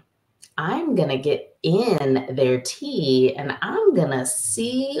 I'm going to get in their tea and I'm going to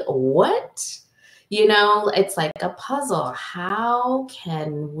see what, it's like a puzzle. How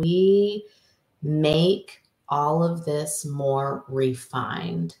can we make all of this more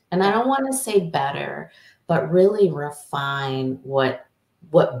refined? And I don't want to say better, but really refine what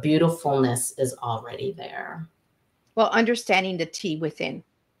beautifulness is already there. Well, understanding the tea within.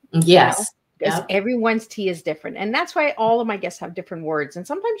 Yes. Because everyone's tea is different. And that's why all of my guests have different words. And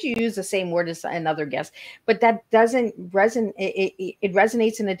sometimes you use the same word as another guest, but that doesn't resonate. It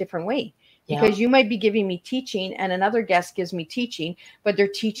resonates in a different way. Because you might be giving me teaching and another guest gives me teaching, but they're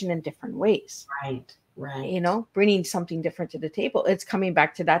teaching in different ways. Right. Bringing something different to the table. It's coming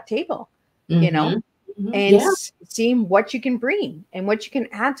back to that table, Mm-hmm. and seeing what you can bring and what you can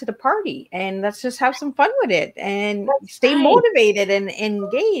add to the party. And let's just have some fun with it and stay motivated and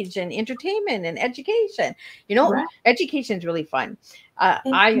engaged and entertainment and education. Education is really fun.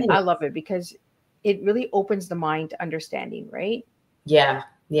 I love it because it really opens the mind to understanding, right? Yeah.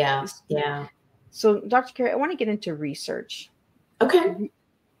 So Dr. Carrie, I want to get into research. Okay.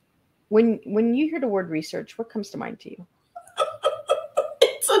 When you hear the word research, what comes to mind to you?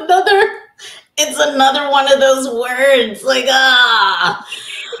 It's another one of those words. Like, This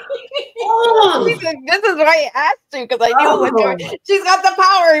is why I asked you, because I knew it was she's got the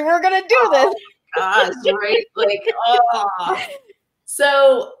power. We're gonna do this. Gosh, right? Like,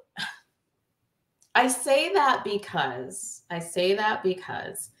 So I say that because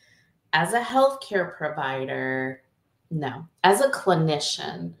as a healthcare provider, as a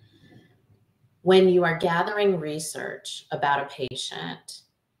clinician, when you are gathering research about a patient,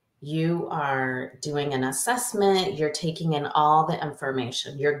 you are doing an assessment, you're taking in all the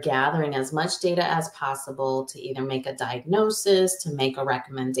information, you're gathering as much data as possible to either make a diagnosis, to make a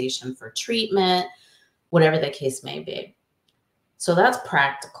recommendation for treatment, whatever the case may be. So that's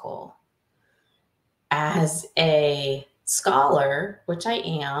practical. As a scholar, which I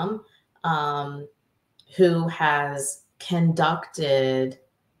am, who has conducted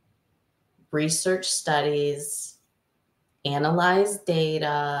research studies, analyzed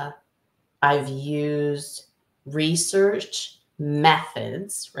data, I've used research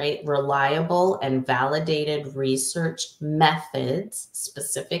methods, right? Reliable and validated research methods,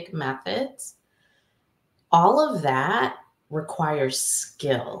 specific methods. All of that requires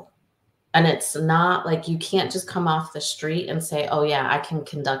skill. And it's not like you can't just come off the street and say, oh yeah, I can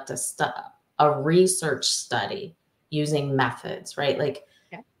conduct a research study using methods, right? Like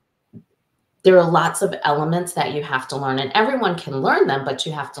there are lots of elements that you have to learn, and everyone can learn them, but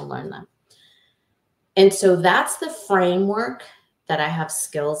you have to learn them. And so that's the framework that I have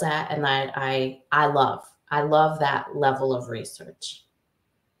skills at, and I love. I love that level of research.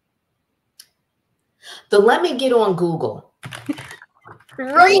 Let me get on Google.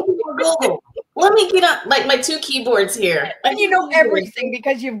 Right. Google. Let me get on like my two keyboards here. And you know everything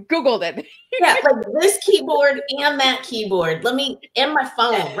because you've Googled it. Yeah, like this keyboard and that keyboard. And my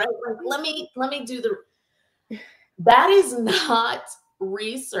phone, right? Like let me do that is not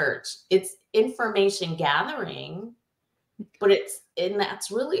research. It's information gathering, but that's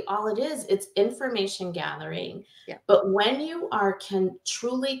really all it is. It's information gathering. Yeah. But when you are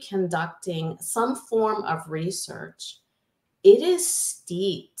truly conducting some form of research, it is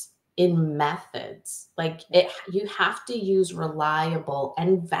steeped in methods. Like you have to use reliable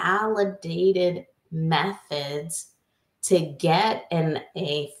and validated methods to get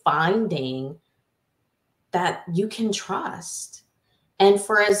a finding that you can trust. And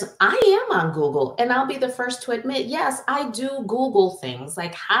as I am on Google, and I'll be the first to admit, yes, I do Google things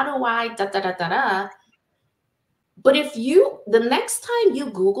like how do I da. But the next time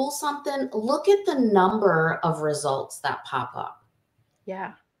you Google something, look at the number of results that pop up.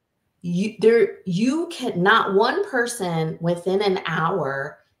 Yeah. Not one person within an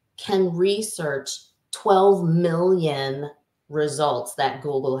hour can research 12 million results that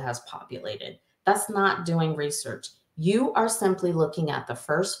Google has populated. That's not doing research. You are simply looking at the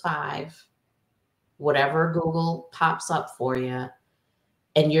first 5, whatever Google pops up for you,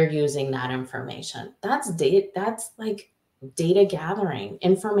 and you're using that information. That's like data gathering,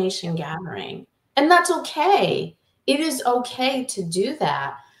 information gathering. And that's okay. It is okay to do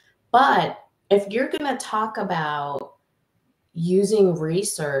that. But if you're going to talk about using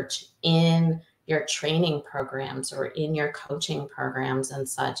research in your training programs or in your coaching programs and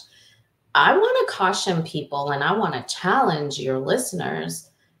such, I want to caution people, and I want to challenge your listeners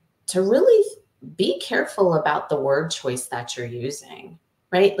to really be careful about the word choice that you're using,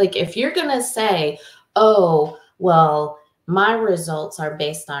 right? Like if you're going to say, oh, well, my results are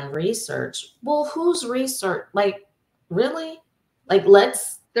based on research. Well, whose research? Like, really? Like,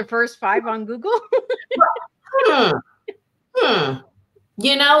 the first 5 on Google?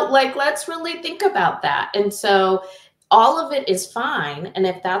 You know, like, let's really think about that. And so all of it is fine. And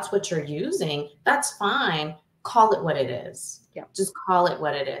if that's what you're using, that's fine. Call it what it is. Yeah. Just call it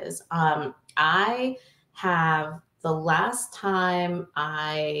what it is. I have the last time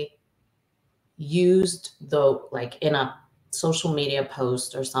I used like in a social media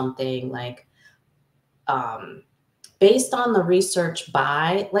post or something, like, based on the research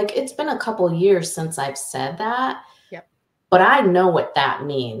like it's been a couple years since I've said that. Yep. But I know what that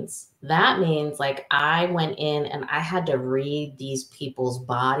means. That means like I went in and I had to read these people's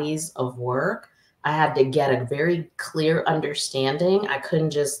bodies of work. I had to get a very clear understanding. I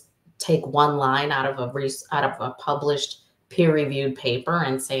couldn't just take one line out of a published peer-reviewed paper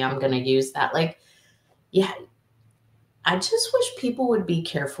and say, I'm going to use that. Like, yeah, I just wish people would be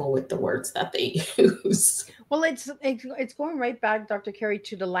careful with the words that they use. Well, it's going right back, Dr. Carrie,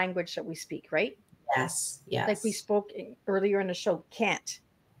 to the language that we speak, right? Yes. Yes. Like we spoke earlier in the show, can't.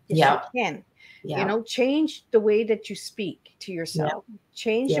 Yeah. You can. Yeah. You know, change the way that you speak to yourself. Yeah.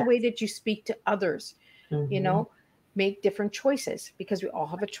 Change the way that you speak to others. Mm-hmm. You know, make different choices because we all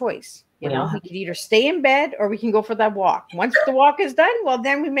have a choice. You know, we can either stay in bed or we can go for that walk. Once the walk is done, well,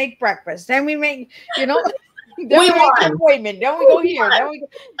 then we make breakfast. Then we make, you know, then we make an appointment. Then we go here. Then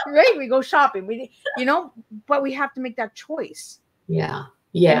we go shopping. You know, but we have to make that choice. Yeah.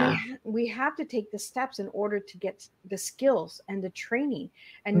 Yeah. We have to take the steps in order to get the skills and the training.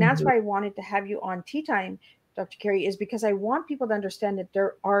 And that's why I wanted to have you on Teatime, Dr. Carrie, is because I want people to understand that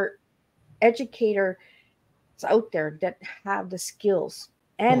there are educators out there that have the skills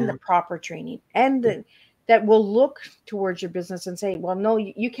and the proper training and that will look towards your business and say, well, no,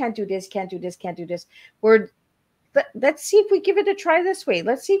 you can't do this, can't do this, can't do this. Let's see if we give it a try this way.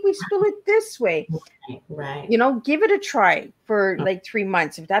 Let's see if we spill it this way. Right. You know, give it a try for like 3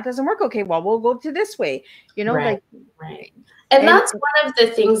 months. If that doesn't work, okay, well, we'll go to this way. You know, right. And that's one of the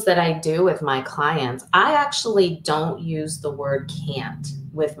things that I do with my clients. I actually don't use the word can't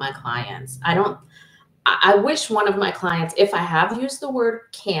with my clients. I wish one of my clients, if I have used the word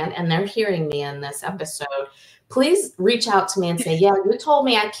can, and they're hearing me in this episode, please reach out to me and say, yeah, you told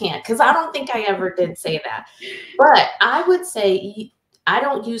me I can't, because I don't think I ever did say that. But I would say I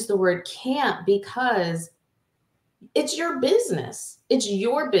don't use the word can't because it's your business. It's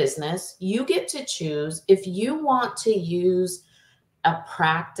your business. You get to choose if you want to use a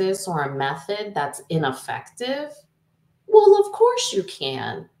practice or a method that's ineffective. Well, of course you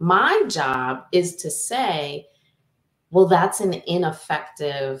can. My job is to say, well, that's an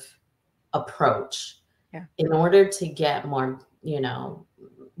ineffective approach. Yeah. In order to get more,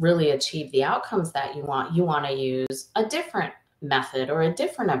 really achieve the outcomes that you want to use a different method or a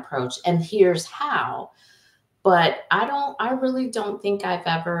different approach. And here's how. But I really don't think I've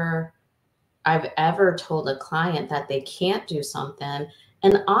ever told a client that they can't do something.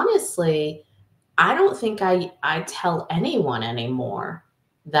 And honestly, I don't think I tell anyone anymore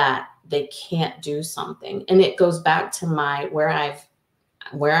that they can't do something. And it goes back to where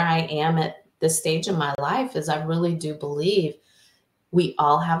I am at this stage in my life is I really do believe we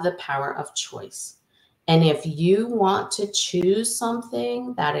all have the power of choice. And if you want to choose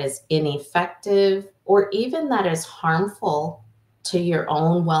something that is ineffective or even that is harmful to your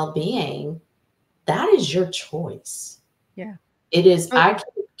own well-being, that is your choice. Yeah. It is. I can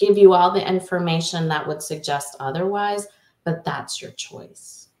give you all the information that would suggest otherwise, but that's your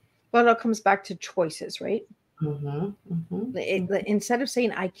choice. Well, it comes back to choices, right? Instead of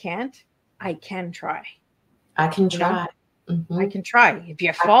saying I can't, I can try. I can try. I can try. If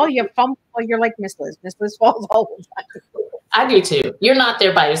you fall, you fumble. You're like Miss Liz. Miss Liz falls all the time. I do too. You're not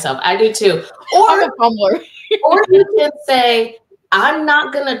there by yourself. I do too. I'm a fumbler. Or you can say, I'm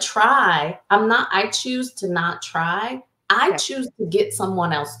not going to try. I choose to not try. I choose to get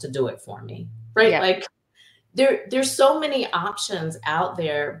someone else to do it for me. Right? Yeah. Like there's so many options out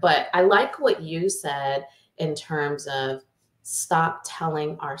there, but I like what you said in terms of stop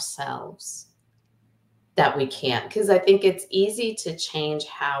telling ourselves that we can't, because I think it's easier to change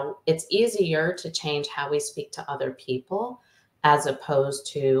how we speak to other people as opposed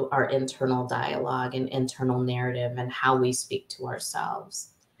to our internal dialogue and internal narrative and how we speak to ourselves.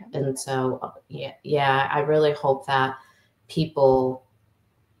 And so, yeah, I really hope that people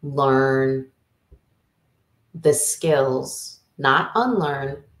learn the skills, not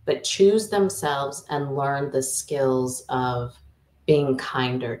unlearn, but choose themselves and learn the skills of being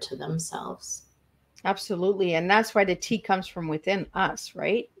kinder to themselves. Absolutely. And that's why the T comes from within us,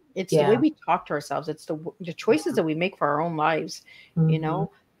 right? It's the way we talk to ourselves. It's the choices that we make for our own lives, the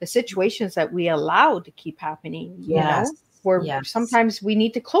situations that we allow to keep happening, where sometimes we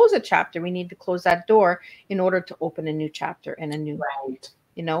need to close a chapter. We need to close that door in order to open a new chapter and a new,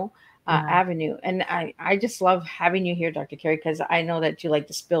 avenue. And I just love having you here, Dr. Carrie, because I know that you like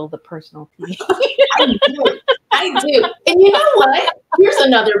to spill the personal tea. I do. And you know what? Here's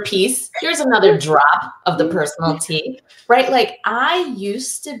another piece. Here's another drop of the personal tea, right? Like I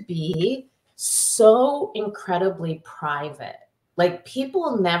used to be so incredibly private. Like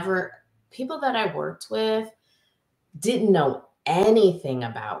people that I worked with didn't know anything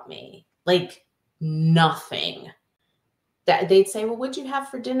about me, like nothing. That they'd say, well, what'd you have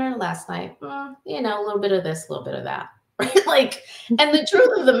for dinner last night? A little bit of this, a little bit of that. Right? Like, and the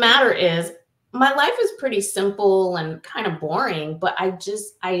truth of the matter is my life is pretty simple and kind of boring, but I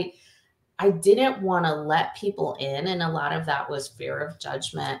didn't want to let people in. And a lot of that was fear of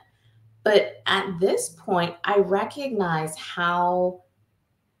judgment. But at this point, I recognize how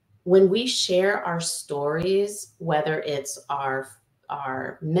when we share our stories, whether it's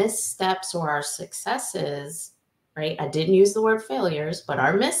our missteps or our successes, right? I didn't use the word failures, but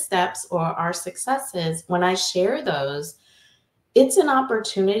our missteps or our successes, when I share those, it's an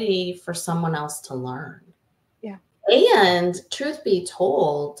opportunity for someone else to learn. Yeah. And truth be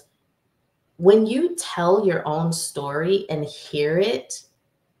told, when you tell your own story and hear it,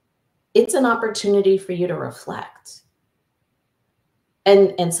 it's an opportunity for you to reflect.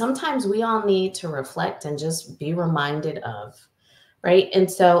 And sometimes we all need to reflect and just be reminded of, right?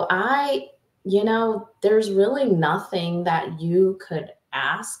 And so there's really nothing that you could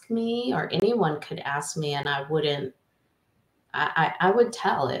ask me or anyone could ask me and I wouldn't, I would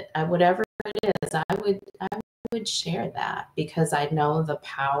tell it. Whatever it is, I would share that because I know the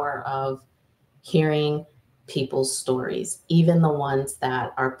power of hearing people's stories, even the ones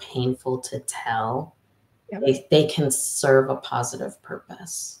that are painful to tell. Yep. They can serve a positive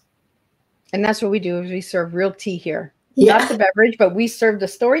purpose. And that's what we do is we serve real tea here. Yeah. Not the beverage, but we serve the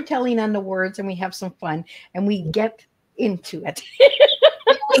storytelling and the words and we have some fun and we get into it.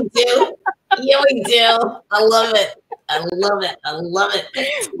 Yeah, we do. Yeah, we do. I love it. I love it. I love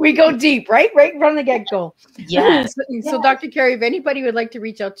it. We go deep, right? Right from the get-go. Yes. So Dr. Carrie, if anybody would like to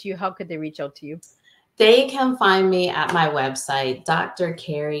reach out to you, how could they reach out to you? They can find me at my website,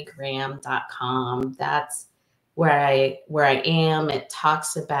 drcarriegraham.com. That's where I am. It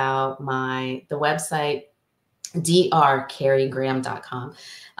talks about the website, drcarriegraham.com.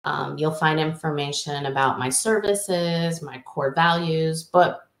 You'll find information about my services, my core values,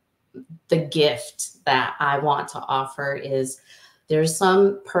 but the gift that I want to offer is there's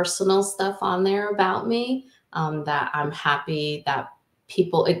some personal stuff on there about me that I'm happy that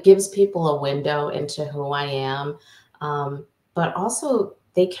it gives people a window into who I am. But also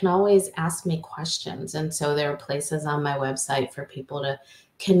they can always ask me questions. And so there are places on my website for people to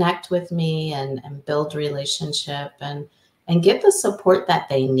connect with me and build relationship and get the support that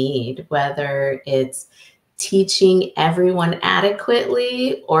they need, whether it's teaching everyone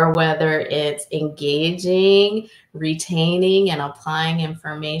adequately or whether it's engaging, retaining, and applying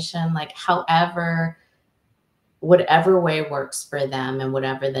information, like whatever way works for them and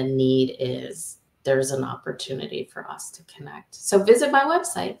whatever the need is, there's an opportunity for us to connect. So visit my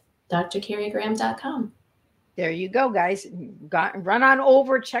website, drcarriegraham.com. There you go, guys. Run on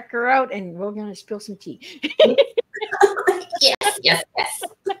over, check her out, and we're going to spill some tea. Yes.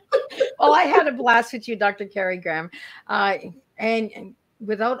 Well, I had a blast with you, Dr. Carrie Graham. And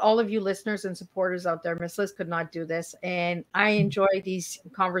without all of you listeners and supporters out there, Miss Liz could not do this. And I enjoy these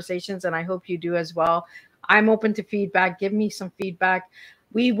conversations, and I hope you do as well. I'm open to feedback. Give me some feedback.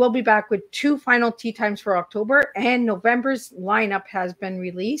 We will be back with 2 final tea times for October, and November's lineup has been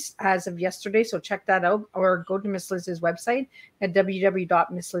released as of yesterday. So check that out, or go to Miss Liz's website at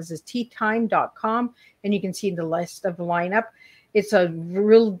www.misslizsteatime.com, and you can see the list of the lineup. It's a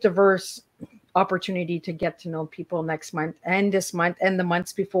real diverse opportunity to get to know people next month and this month and the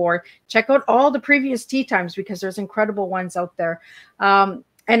months before. Check out all the previous tea times because there's incredible ones out there.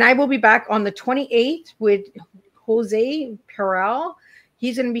 And I will be back on the 28th with Jose Perel.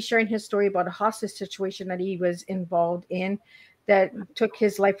 He's going to be sharing his story about a hostage situation that he was involved in that took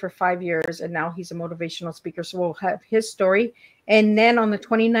his life for 5 years, and now he's a motivational speaker. So we'll have his story. And then on the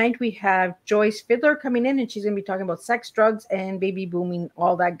 29th, we have Joyce Fiddler coming in, and she's going to be talking about sex, drugs, and baby booming,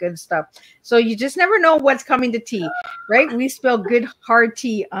 all that good stuff. So you just never know what's coming to tea, right? We spill good, hard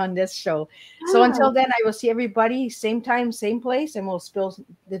tea on this show. So until then, I will see everybody same time, same place, and we'll spill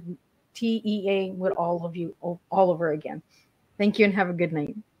the TEA with all of you all over again. Thank you and have a good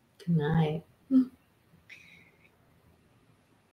night. Good night.